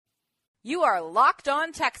You are Locked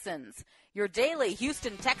On Texans, your daily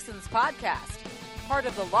Houston Texans podcast. Part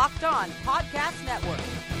of the Locked On Podcast Network.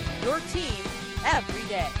 Your team every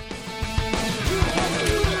day.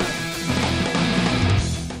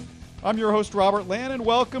 I'm your host, Robert Land, and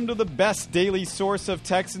welcome to the best daily source of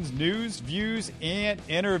Texans news, views, and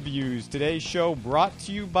interviews. Today's show brought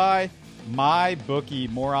to you by MyBookie.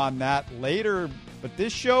 More on that later. But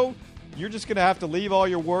this show, you're just going to have to leave all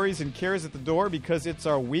your worries and cares at the door because it's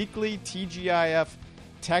our weekly TGIF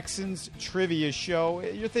Texans trivia show.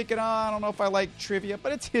 You're thinking, I don't know if I like trivia,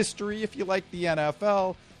 but it's history. If you like the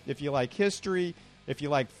NFL, if you like history, if you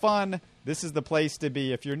like fun, this is the place to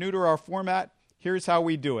be. If you're new to our format, here's how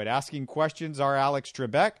we do it. Asking questions are Alex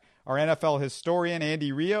Trebek, our NFL historian,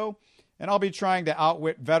 Andy Rio, and I'll be trying to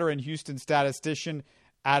outwit veteran Houston statistician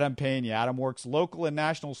Adam Pena. Adam works local and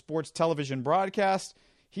national sports television broadcast.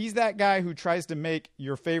 He's that guy who tries to make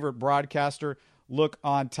your favorite broadcaster look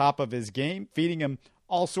on top of his game, feeding him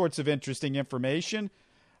all sorts of interesting information.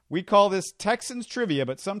 We call this Texans trivia,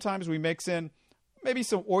 but sometimes we mix in maybe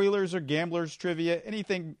some Oilers or Gamblers trivia,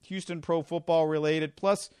 anything Houston Pro Football related.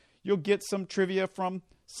 Plus, you'll get some trivia from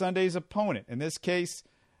Sunday's opponent, in this case,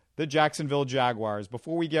 the Jacksonville Jaguars.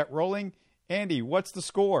 Before we get rolling, Andy, what's the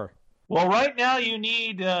score? Well, right now you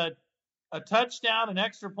need a touchdown, an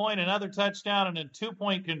extra point, another touchdown, and a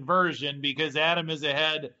 2-point conversion because Adam is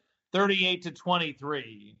ahead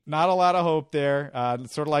 38-23. Not a lot of hope there.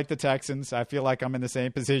 Sort of like the Texans. I feel like I'm in the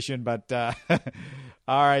same position, but all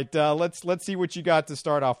right. Let's see what you got to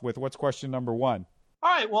start off with. What's question number one? All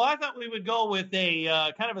right. Well, I thought we would go with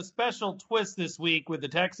a kind of a special twist this week with the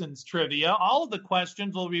Texans trivia. All of the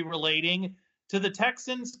questions will be relating to the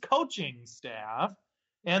Texans coaching staff.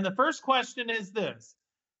 And the first question is this.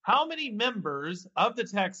 How many members of the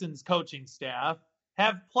Texans coaching staff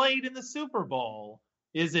have played in the Super Bowl?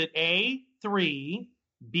 Is it A, 3,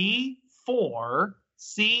 B, 4,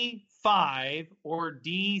 C, 5, or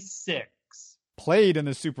D, 6? Played in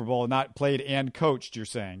the Super Bowl, not played and coached, you're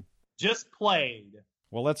saying? Just played.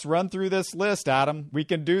 Well, let's run through this list, Adam. We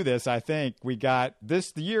can do this, I think. We got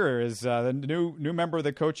this year is the new member of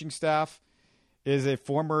the coaching staff is a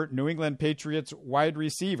former New England Patriots wide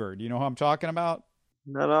receiver. Do you know who I'm talking about?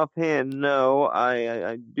 Not offhand, no.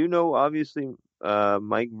 I do know, obviously,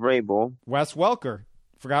 Mike Vrabel. Wes Welker.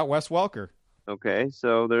 Forgot Wes Welker. Okay,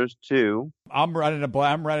 so there's two. I'm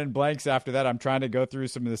running blanks after that. I'm trying to go through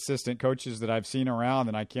some of the assistant coaches that I've seen around,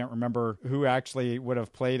 and I can't remember who actually would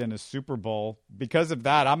have played in a Super Bowl. Because of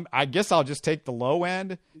that, I guess I'll just take the low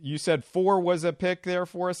end. You said 4 was a pick there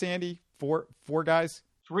for us, Andy? Four guys?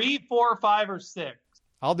 3, 4, 5, or 6.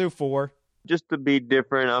 I'll do 4. Just to be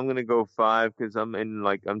different, I'm gonna go 5 because I'm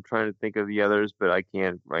trying to think of the others, but I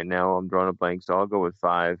can't right now. I'm drawing a blank, so I'll go with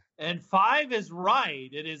 5. And 5 is right.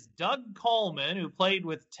 It is Doug Coleman, who played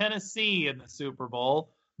with Tennessee in the Super Bowl,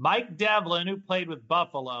 Mike Devlin, who played with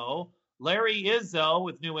Buffalo, Larry Izzo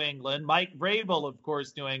with New England, Mike Vrabel, of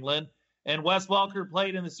course, New England, and Wes Welker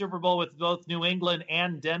played in the Super Bowl with both New England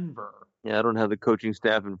and Denver. Yeah, I don't have the coaching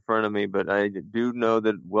staff in front of me, but I do know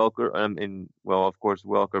that Welker, of course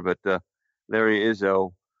Welker, but Larry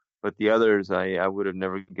Izzo, but the others, I would have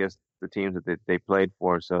never guessed the teams that they played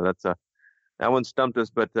for. So that one stumped us,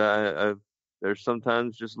 but there's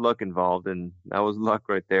sometimes just luck involved, and that was luck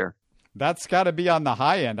right there. That's got to be on the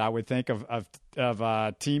high end, I would think,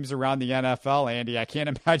 of teams around the NFL, Andy. I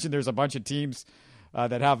can't imagine there's a bunch of teams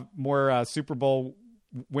that have more Super Bowl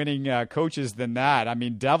winning coaches than that. I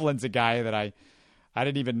mean, Devlin's a guy that I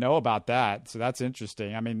didn't even know about that. So that's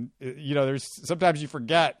interesting. I mean, there's sometimes you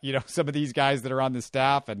forget, some of these guys that are on the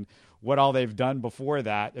staff and what all they've done before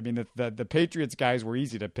that. I mean, the Patriots guys were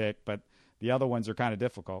easy to pick, but the other ones are kind of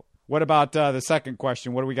difficult. What about the second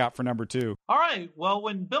question? What do we got for number 2? All right. Well,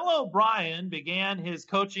 when Bill O'Brien began his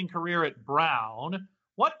coaching career at Brown,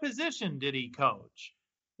 what position did he coach?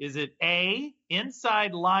 Is it A,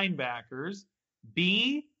 inside linebackers,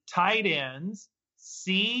 B, tight ends,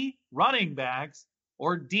 C, running backs,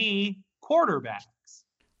 or D, quarterbacks?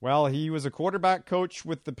 Well, he was a quarterback coach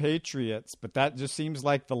with the Patriots, but that just seems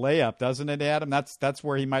like the layup, doesn't it, Adam? That's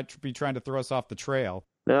where he might be trying to throw us off the trail.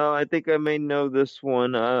 No, I think I may know this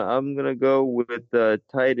one. I'm going to go with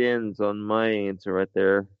tight ends on my answer right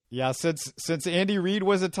there. Yeah, since Andy Reid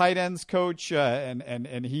was a tight ends coach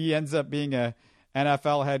and he ends up being a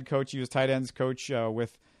NFL head coach, he was tight ends coach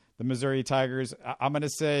with the Missouri Tigers. I'm going to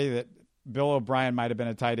say that Bill O'Brien might have been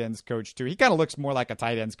a tight ends coach too. He kind of looks more like a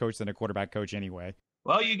tight ends coach than a quarterback coach anyway.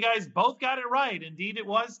 Well, you guys both got it right. Indeed, it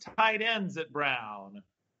was tight ends at Brown. I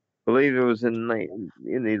believe it was in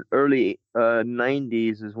the early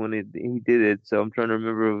 90s is when he did it. So I'm trying to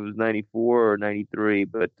remember if it was 94 or 93,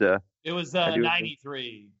 but it was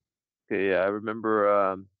 93. Yeah, I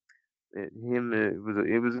remember him.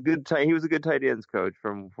 It was a good tight. He was a good tight ends coach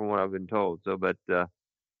from what I've been told. So, but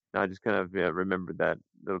I just kind of remembered that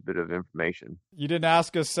little bit of information. You didn't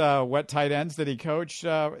ask us what tight ends did he coach,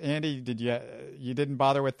 Andy? Did you? You didn't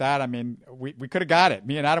bother with that. I mean, we could have got it.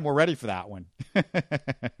 Me and Adam were ready for that one.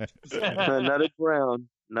 Not at Brown.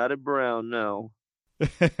 Not at Brown. No.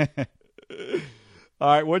 All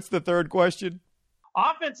right. What's the third question?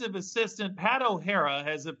 Offensive assistant Pat O'Hara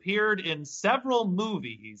has appeared in several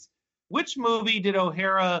movies. Which movie did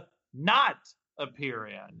O'Hara not appear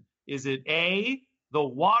in? Is it A, The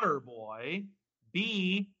Water Boy,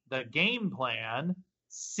 B, The Game Plan,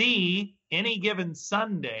 C, Any Given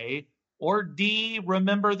Sunday, or D,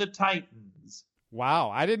 Remember the Titans? Wow,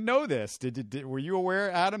 I didn't know this. Were you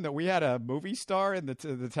aware, Adam, that we had a movie star in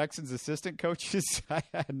the Texans assistant coaches? I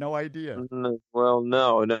had no idea. Well,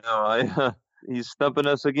 no. He's stumping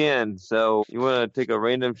us again. So you want to take a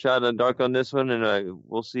random shot in the dark on this one, and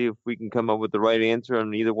we'll see if we can come up with the right answer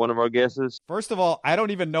on either one of our guesses. First of all, I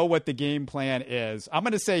don't even know what the game plan is. I'm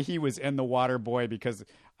going to say he was in The Water Boy because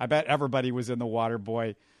I bet everybody was in The Water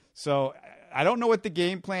Boy. So I don't know what the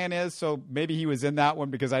game plan is. So maybe he was in that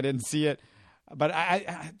one because I didn't see it. But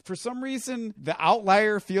I for some reason, the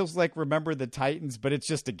outlier feels like Remember the Titans, but it's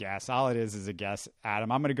just a guess. All it is a guess,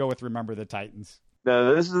 Adam. I'm going to go with Remember the Titans.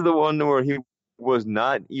 Now, this is the one where he was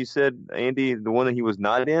not, you said, Andy, the one that he was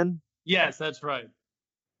not in? Yes, that's right.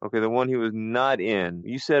 Okay, the one he was not in.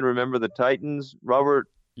 You said Remember the Titans, Robert?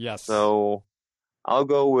 Yes. So I'll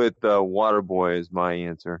go with Waterboy as my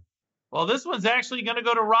answer. Well, this one's actually going to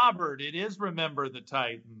go to Robert. It is Remember the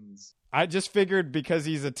Titans. I just figured because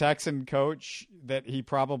he's a Texan coach that he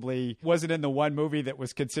probably wasn't in the one movie that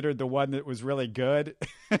was considered the one that was really good.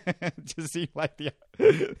 Just seemed like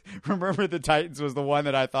Remember the Titans was the one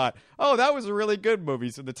that I thought, oh, that was a really good movie.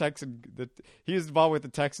 So he was involved with the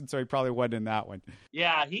Texans, so he probably wasn't in that one.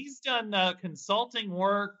 Yeah, he's done consulting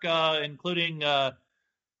work, including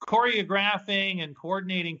choreographing and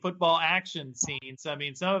coordinating football action scenes. I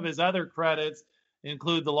mean, some of his other credits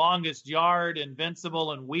include The Longest Yard,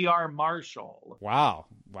 Invincible, and We Are Marshall. Wow.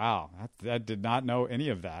 I did not know any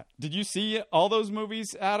of that. Did you see all those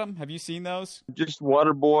movies, Adam? Have you seen those? Just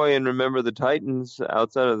Waterboy and Remember the Titans.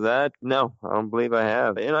 Outside of that, no, I don't believe I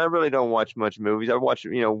have. And I really don't watch much movies. I watch,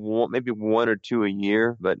 maybe one or two a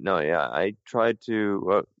year. But no, yeah, I try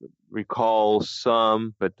to recall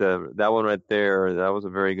some. But that one right there, that was a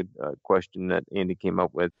very good question that Andy came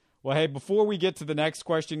up with. Well, hey, before we get to the next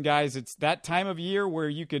question, guys, it's that time of year where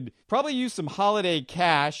you could probably use some holiday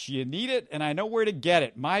cash. You need it, and I know where to get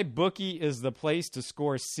it. MyBookie is the place to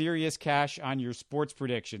score serious cash on your sports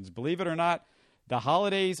predictions. Believe it or not, the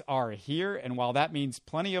holidays are here, and while that means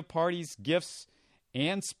plenty of parties, gifts,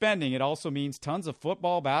 and spending, it also means tons of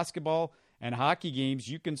football, basketball, and hockey games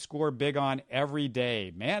you can score big on every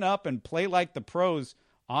day. Man up and play like the pros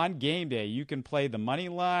on game day. You can play the money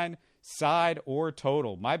line, side, or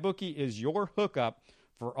total. MyBookie is your hookup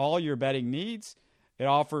for all your betting needs. It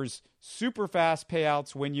offers super fast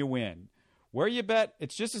payouts when you win. Where you bet,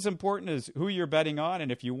 it's just as important as who you're betting on.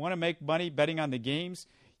 And if you want to make money betting on the games,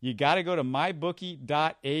 you got to go to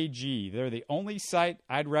mybookie.ag. They're the only site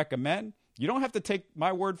I'd recommend. You don't have to take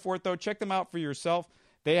my word for it, though. Check them out for yourself.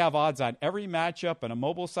 They have odds on every matchup and a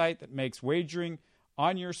mobile site that makes wagering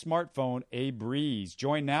on your smartphone a breeze.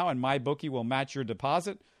 Join now, and MyBookie will match your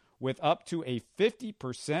deposit with up to a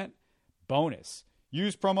 50% bonus.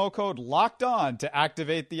 Use promo code LOCKEDON to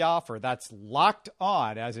activate the offer. That's Locked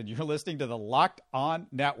On, as in you're listening to the Locked On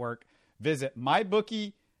Network. Visit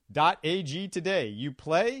mybookie.ag today. You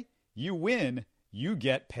play, you win, you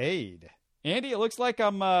get paid. Andy, it looks like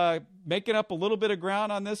I'm making up a little bit of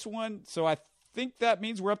ground on this one, so I think that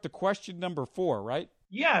means we're up to question number 4, right?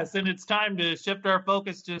 Yes, and it's time to shift our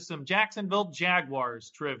focus to some Jacksonville Jaguars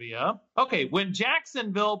trivia. Okay, when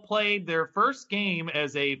Jacksonville played their first game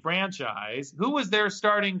as a franchise, who was their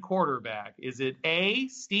starting quarterback? Is it A,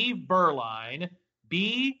 Steve Berline,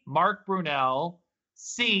 B, Mark Brunell,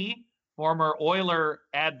 C, former Oiler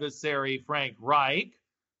adversary Frank Reich,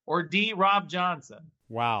 or D, Rob Johnson?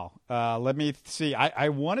 Wow. Let me see. I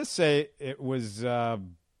want to say it was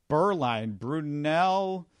Berline.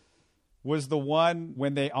 Brunell was the one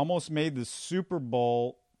when they almost made the Super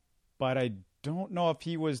Bowl, but I don't know if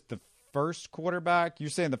he was the first quarterback.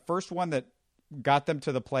 You're saying the first one that got them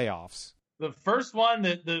to the playoffs. The first one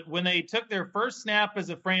that when they took their first snap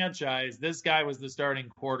as a franchise, this guy was the starting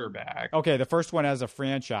quarterback. Okay, the first one as a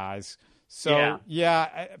franchise. So,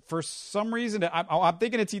 yeah for some reason, I'm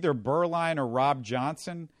thinking it's either Berline or Rob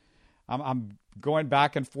Johnson. I'm going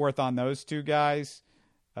back and forth on those two guys.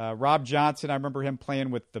 Rob Johnson, I remember him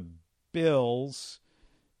playing with the Bills.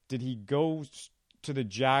 Did he go to the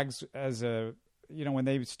Jags as when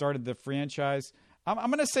they started the franchise?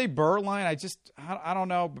 I'm going to say Beuerlein. I don't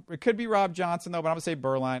know. It could be Rob Johnson, though, but I'm going to say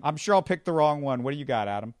Beuerlein. I'm sure I'll pick the wrong one. What do you got,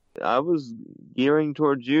 Adam? I was gearing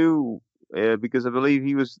towards you because I believe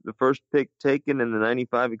he was the first pick taken in the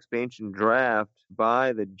 95 expansion draft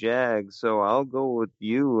by the Jags. So I'll go with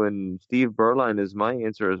you, and Steve Beuerlein is my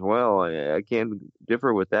answer as well. I can't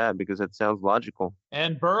differ with that because that sounds logical.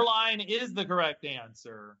 And Beuerlein is the correct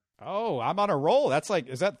answer. Oh, I'm on a roll.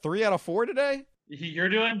 Is that 3 out of 4 today? You're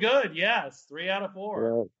doing good. Yes, 3 out of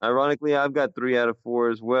 4. Yeah. Ironically, I've got 3 out of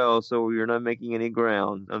 4 as well, so you're not making any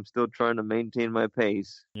ground. I'm still trying to maintain my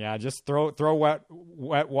pace. Yeah, just throw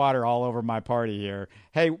wet water all over my party here.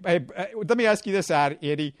 Hey, let me ask you this,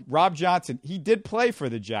 Eddie. Rob Johnson, he did play for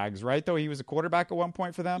the Jags, right? Though he was a quarterback at one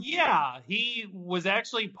point for them. Yeah, he was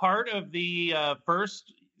actually part of the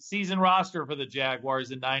first season roster for the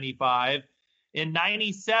Jaguars in '95. In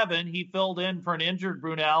 97, he filled in for an injured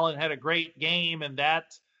Brunell and had a great game, and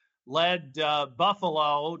that led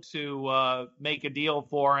Buffalo to make a deal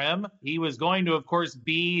for him. He was going to, of course,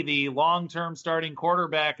 be the long-term starting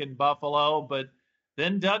quarterback in Buffalo, but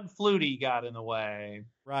then Doug Flutie got in the way.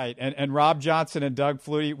 Right, and Rob Johnson and Doug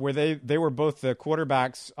Flutie, they were both the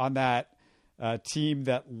quarterbacks on that team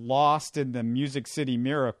that lost in the Music City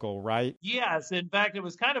Miracle, right? Yes. In fact, it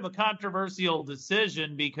was kind of a controversial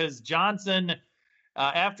decision because Johnson,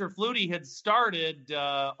 after Flutie had started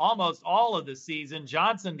almost all of the season,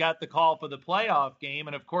 Johnson got the call for the playoff game.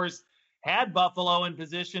 And, of course, had Buffalo in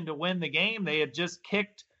position to win the game, they had just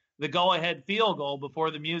kicked the go-ahead field goal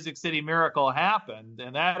before the Music City Miracle happened.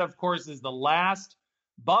 And that, of course, is the last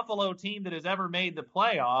Buffalo team that has ever made the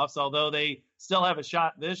playoffs, although they still have a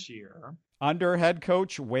shot this year. Under head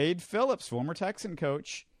coach Wade Phillips, former Texan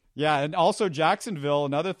coach. Yeah, and also Jacksonville,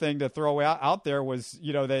 another thing to throw out there was,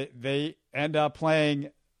 they end up playing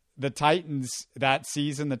the Titans that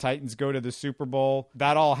season. The Titans go to the Super Bowl.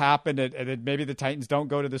 That all happened, and maybe the Titans don't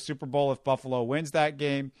go to the Super Bowl if Buffalo wins that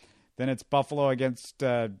game. Then it's Buffalo against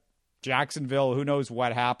Jacksonville. Who knows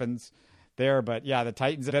what happens there? But, yeah, the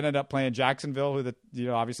Titans ended up playing Jacksonville, who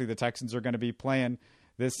obviously the Texans are going to be playing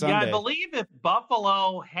this Sunday. Yeah, I believe if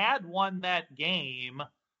Buffalo had won that game,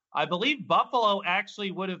 I believe Buffalo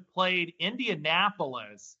actually would have played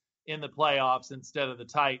Indianapolis in the playoffs instead of the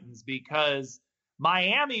Titans because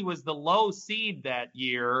Miami was the low seed that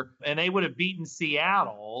year, and they would have beaten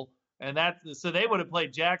Seattle. And so they would have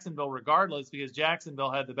played Jacksonville regardless because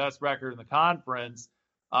Jacksonville had the best record in the conference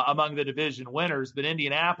among the division winners, but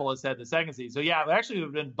Indianapolis had the second seed. So, yeah, it actually would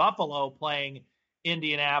have been Buffalo playing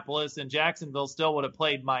Indianapolis, and Jacksonville still would have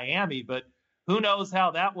played Miami, but who knows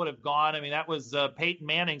how that would have gone. I mean, that was Peyton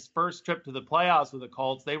Manning's first trip to the playoffs with the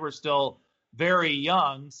Colts. They were still very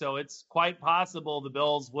young, so it's quite possible the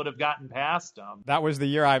Bills would have gotten past them. That was the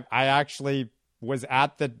year I actually was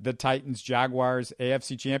at the Titans-Jaguars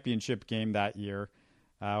AFC Championship game that year.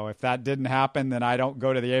 If that didn't happen, then I don't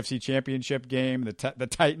go to the AFC Championship game. The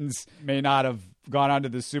Titans may not have gone on to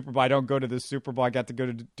the Super Bowl. I don't go to the Super Bowl. I got to go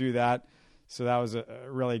to do that. So that was a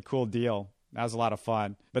really cool deal. That was a lot of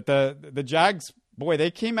fun. But the Jags, boy,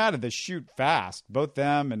 they came out of the chute fast. Both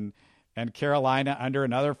them and Carolina under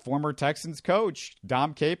another former Texans coach,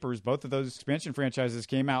 Dom Capers. Both of those expansion franchises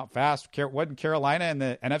came out fast. Wasn't Carolina in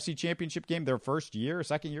the NFC Championship game their first year,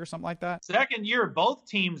 second year, something like that? Second year, both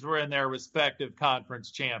teams were in their respective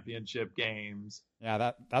conference championship games.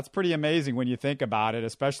 Yeah, that's pretty amazing when you think about it,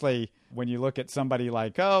 especially when you look at somebody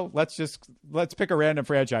like, let's pick a random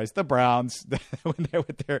franchise, the Browns, when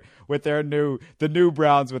they're with their new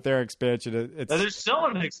Browns with their expansion. They're still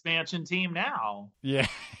an expansion team now. Yeah,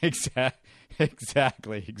 exactly.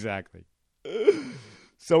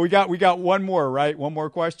 So we got one more, right? One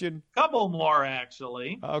more question. Couple more,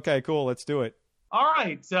 actually. Okay, cool. Let's do it. All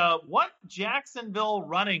right. What Jacksonville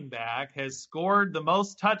running back has scored the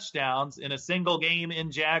most touchdowns in a single game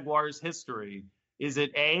in Jaguars history? Is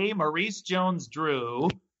it A, Maurice Jones-Drew,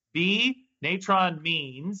 B, Natron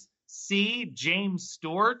Means, C, James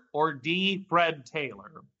Stewart, or D, Fred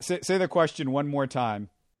Taylor? Say the question one more time.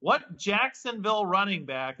 What Jacksonville running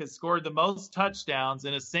back has scored the most touchdowns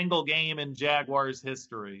in a single game in Jaguars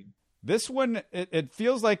history? This one, it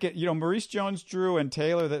feels like Maurice Jones-Drew and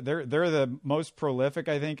Taylor, they're the most prolific,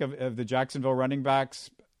 I think, of the Jacksonville running backs,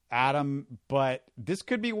 Adam. But this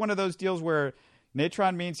could be one of those deals where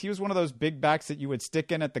Natron Means, he was one of those big backs that you would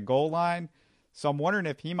stick in at the goal line. So I'm wondering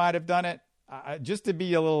if he might have done it. Just to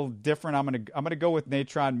be a little different, I'm gonna go with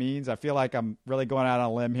Natron Means. I feel like I'm really going out on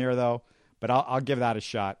a limb here, though, but I'll give that a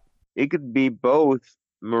shot. It could be both.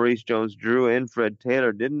 Maurice Jones-Drew and Fred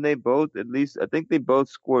Taylor. Didn't they both, at least, I think they both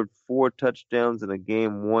scored 4 touchdowns in a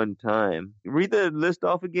game one time. Read the list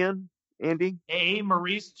off again, Andy. A,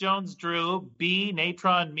 Maurice Jones-Drew, B,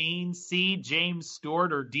 Natron Means, C, James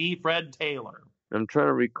Stewart, or D, Fred Taylor. I'm trying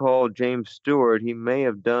to recall James Stewart. He may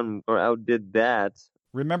have done or outdid that.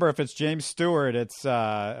 Remember, if it's James Stewart, it's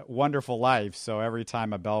Wonderful Life. So every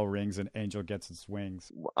time a bell rings, an angel gets its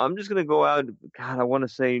wings. I'm just going to go out. God, I want to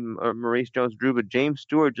say Maurice Jones-Drew, but James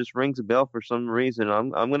Stewart just rings a bell for some reason.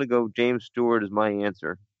 I'm going to go James Stewart as my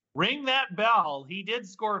answer. Ring that bell. He did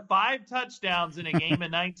score 5 touchdowns in a game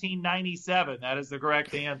in 1997. That is the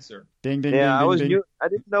correct answer. Ding, ding, yeah, ding, ding, ding. I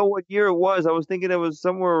didn't know what year it was. I was thinking it was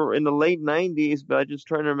somewhere in the late 90s, but I just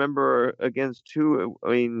trying to remember against who.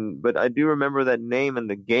 I mean, but I do remember that name and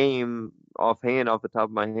the game offhand off the top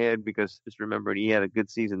of my head because I just remembered he had a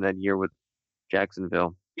good season that year with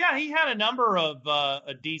Jacksonville. Yeah, he had a number of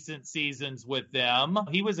decent seasons with them.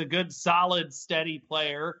 He was a good, solid, steady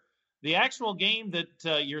player. The actual game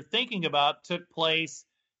that you're thinking about took place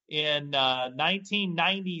in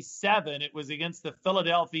 1997. It was against the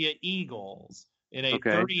Philadelphia Eagles in a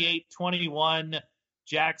 38-21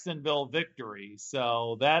 Jacksonville victory.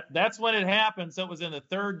 So that's when it happened. So it was in the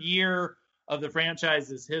 3rd year of the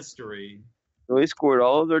franchise's history. So he scored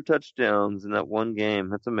all of their touchdowns in that one game.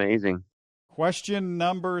 That's amazing. Question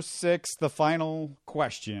number 6, the final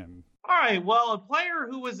question. All right, well, a player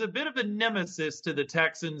who was a bit of a nemesis to the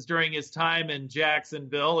Texans during his time in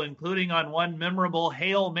Jacksonville, including on one memorable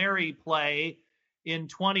Hail Mary play in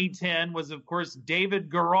 2010, was, of course,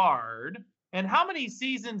 David Garrard. And how many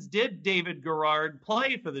seasons did David Garrard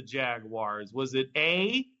play for the Jaguars? Was it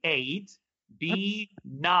A, 8, B,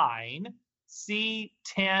 9, C,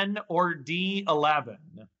 10, or D, 11?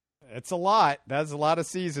 It's a lot. That's a lot of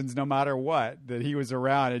seasons, no matter what, that he was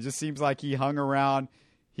around. It just seems like he hung around.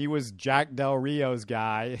 He was Jack Del Rio's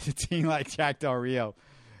guy. A team like Jack Del Rio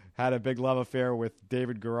had a big love affair with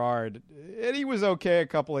David Garrard. And he was okay a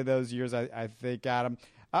couple of those years, I think, Adam.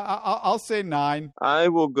 I'll say 9. I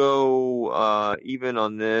will go even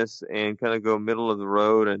on this and kind of go middle of the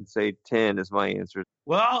road and say 10 is my answer.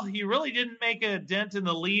 Well, you really didn't make a dent in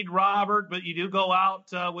the lead, Robert, but you do go out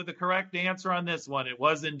with the correct answer on this one. It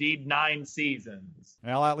was indeed 9 seasons.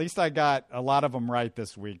 Well, at least I got a lot of them right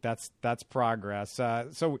this week. That's progress.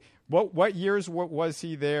 So what years was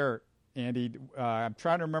he there, Andy? I'm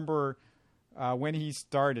trying to remember when he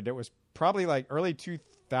started. It was probably like early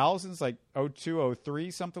 2000s, like 02,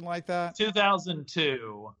 03, something like that.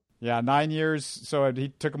 2002. Yeah, 9 years. So he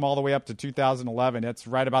took them all the way up to 2011. It's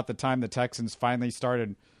right about the time the Texans finally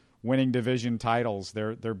started winning division titles,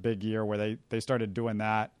 their big year where they started doing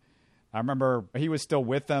that. I remember he was still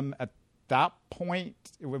with them at that point.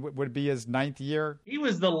 It would be his 9th year. He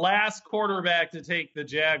was the last quarterback to take the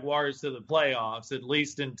Jaguars to the playoffs, at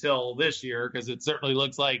least until this year, because it certainly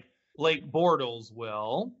looks like Blake Bortles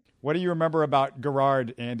will. What do you remember about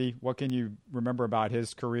Garrard, Andy? What can you remember about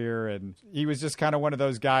his career? And he was just kind of one of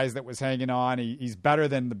those guys that was hanging on. He's better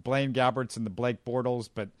than the Blaine Gabberts and the Blake Bortles,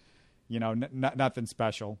 but, you know, nothing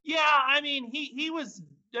special. Yeah, I mean, he was,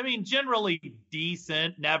 generally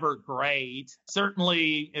decent, never great.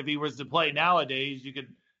 Certainly, if he was to play nowadays, you could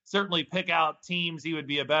certainly pick out teams he would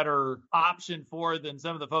be a better option for than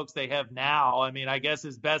some of the folks they have now. I mean, I guess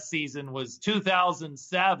his best season was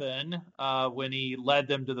 2007 when he led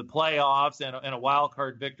them to the playoffs and a wild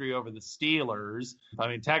card victory over the Steelers. I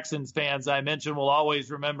mean, Texans fans, I mentioned, will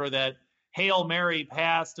always remember that Hail Mary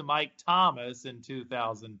pass to Mike Thomas in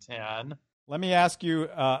 2010. Let me ask you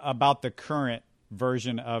about the current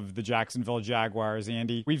version of the Jacksonville Jaguars,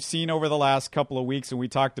 Andy. We've seen over the last couple of weeks, and we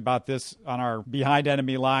talked about this on our Behind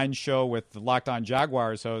Enemy Lines show with the Locked On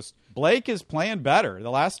Jaguars host, Blake is playing better.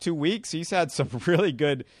 The last 2 weeks, he's had some really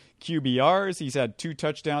good QBRs. He's had 2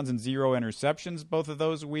 touchdowns and 0 interceptions both of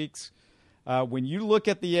those weeks. When you look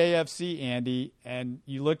at the AFC, Andy, and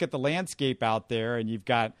you look at the landscape out there, and you've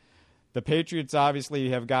got the Patriots obviously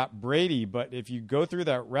have got Brady, but if you go through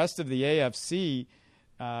the rest of the AFC,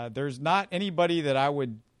 there's not anybody that I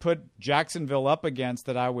would put Jacksonville up against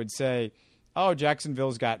that I would say, oh,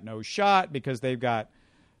 Jacksonville's got no shot because they've got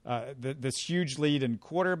this huge lead in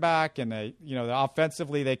quarterback, and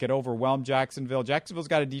offensively they could overwhelm Jacksonville. Jacksonville's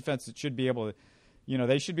got a defense that should be able to,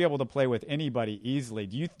 they should be able to play with anybody easily.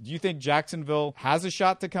 Do you think Jacksonville has a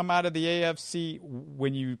shot to come out of the AFC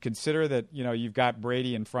when you consider that, you've got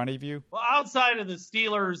Brady in front of you? Well, outside of the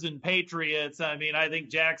Steelers and Patriots, I think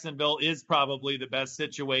Jacksonville is probably the best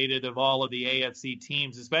situated of all of the AFC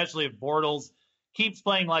teams, especially if Bortles keeps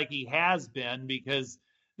playing like he has been, because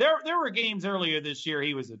there were games earlier this year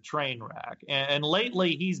he was a train wreck. And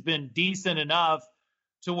lately he's been decent enough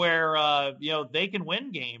to where, they can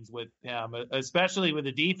win games with him, especially with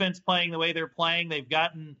the defense playing the way they're playing. They've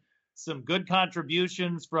gotten some good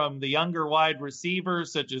contributions from the younger wide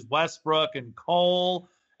receivers such as Westbrook and Cole.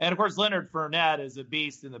 And of course, Leonard Fournette is a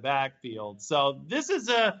beast in the backfield. So this is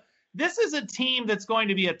a team that's going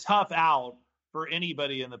to be a tough out for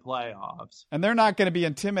anybody in the playoffs. And they're not going to be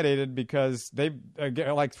intimidated because they've,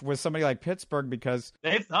 like with somebody like Pittsburgh, because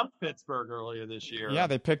they've thumped Pittsburgh earlier this year. Yeah,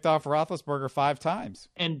 they picked off Roethlisberger 5 times.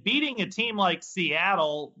 And beating a team like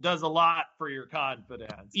Seattle does a lot for your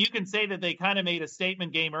confidence. You can say that they kind of made a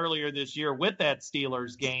statement game earlier this year with that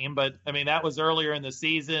Steelers game, but I mean, that was earlier in the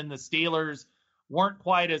season. The Steelers weren't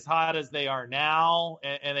quite as hot as they are now,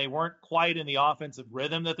 and they weren't quite in the offensive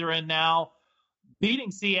rhythm that they're in now.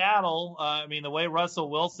 Beating Seattle, the way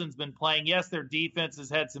Russell Wilson's been playing, yes, their defense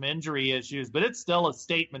has had some injury issues, but it's still a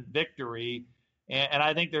statement victory. And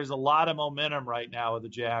I think there's a lot of momentum right now with the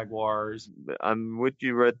Jaguars. I'm with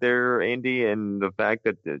you right there, Andy, and the fact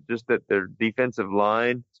that that their defensive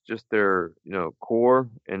line, just their core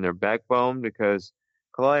and their backbone, because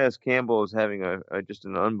Calais Campbell is having just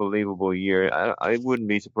an unbelievable year. I wouldn't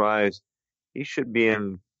be surprised. He should be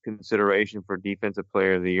in consideration for Defensive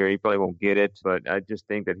Player of the Year. He probably won't get it, but I just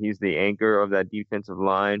think that he's the anchor of that defensive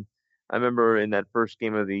line. I remember in that first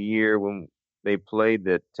game of the year when they played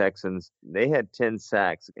the Texans, they had 10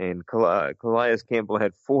 sacks, and Calais Campbell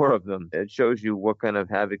had 4 of them. It shows you what kind of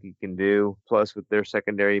havoc he can do. Plus, with their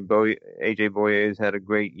secondary, A.J. Boye's had a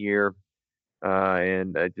great year.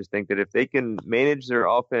 And I just think that if they can manage their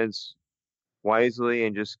offense wisely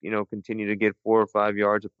and just, continue to get 4 or 5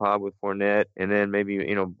 yards a pop with Fournette, and then maybe,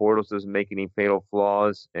 Bortles doesn't make any fatal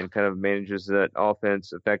flaws and kind of manages that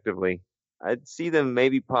offense effectively, I'd see them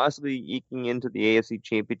maybe possibly eking into the AFC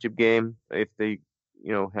Championship game if they,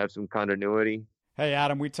 have some continuity. Hey,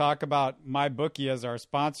 Adam, we talk about MyBookie as our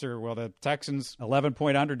sponsor. Well, the Texans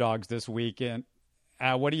 11-point underdogs this weekend.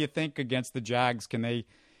 What do you think against the Jags? Can they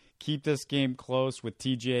keep this game close with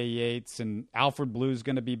TJ Yates, and Alfred Blue's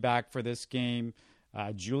going to be back for this game?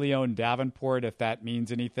 Julian Davenport, if that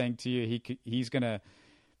means anything to you, he's going to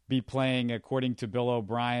be playing according to Bill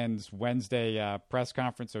O'Brien's Wednesday press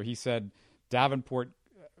conference. So he said Davenport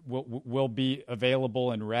will be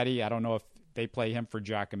available and ready. I don't know if they play him for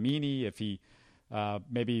Giacomini, if he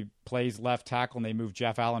maybe plays left tackle and they move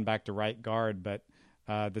Jeff Allen back to right guard. But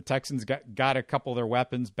the Texans got a couple of their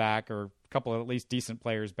weapons back, or a couple of at least decent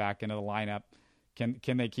players back into the lineup.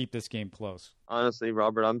 Can they keep this game close? Honestly,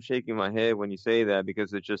 Robert, I'm shaking my head when you say that,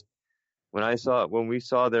 because it's just when we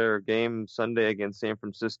saw their game Sunday against San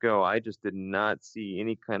Francisco, I just did not see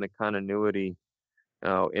any kind of continuity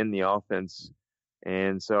in the offense.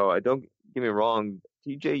 And so don't get me wrong,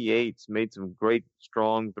 TJ Yates made some great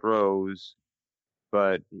strong throws,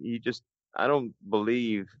 but I don't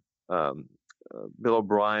believe Bill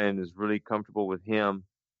O'Brien is really comfortable with him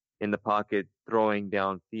in the pocket throwing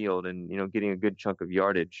downfield and, getting a good chunk of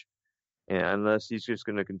yardage. And unless he's just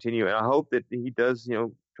going to continue. And I hope that he does,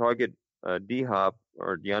 target D-Hop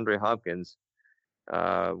or DeAndre Hopkins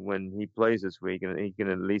when he plays this week, and he can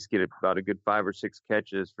at least get about a good 5 or 6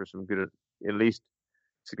 catches for some good, at least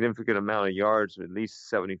significant amount of yards, at least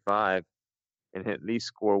 75, and at least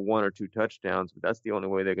score 1 or 2 touchdowns. But that's the only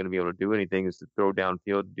way they're going to be able to do anything, is to throw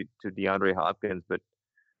downfield to DeAndre Hopkins. But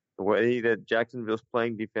the way that Jacksonville's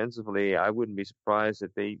playing defensively, I wouldn't be surprised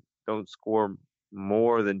if they don't score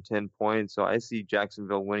more than 10 points. So I see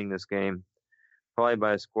Jacksonville winning this game probably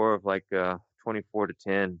by a score of like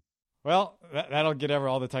 24-10. Well, that'll get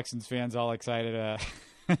all the Texans fans all excited.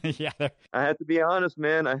 Yeah, I have to be honest,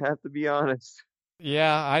 man. I have to be honest.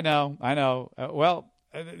 Yeah, I know.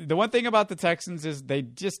 The one thing about the Texans is they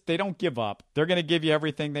don't give up. They're going to give you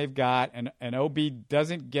everything they've got, and OB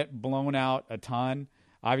doesn't get blown out a ton.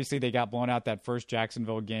 Obviously, they got blown out that first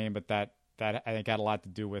Jacksonville game, but that I think had a lot to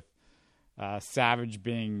do with Savage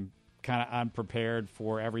being kind of unprepared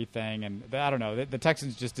for everything. And I don't know, the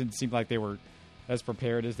Texans just didn't seem like they were as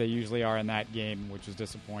prepared as they usually are in that game, which was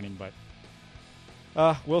disappointing. But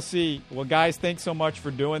we'll see. Well, guys, thanks so much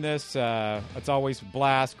for doing this. It's always a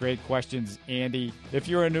blast. Great questions, Andy. If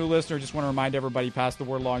you're a new listener, just want to remind everybody, pass the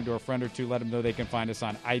word along to a friend or two. Let them know they can find us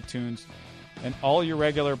on iTunes and all your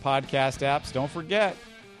regular podcast apps. Don't forget,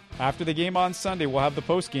 after the game on Sunday, we'll have the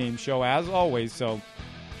post-game show as always. So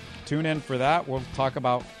tune in for that. We'll talk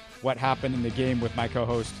about what happened in the game with my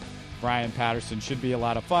co-host, Brian Patterson. Should be a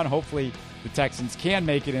lot of fun. Hopefully the Texans can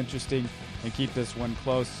make it interesting and keep this one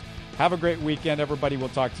close. Have a great weekend, everybody. We'll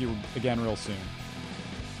talk to you again real soon.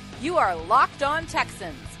 You are Locked On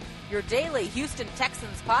Texans, your daily Houston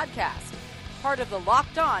Texans podcast. Part of the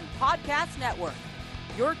Locked On Podcast Network,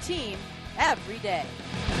 your team every day.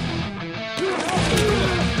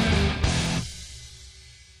 Bye.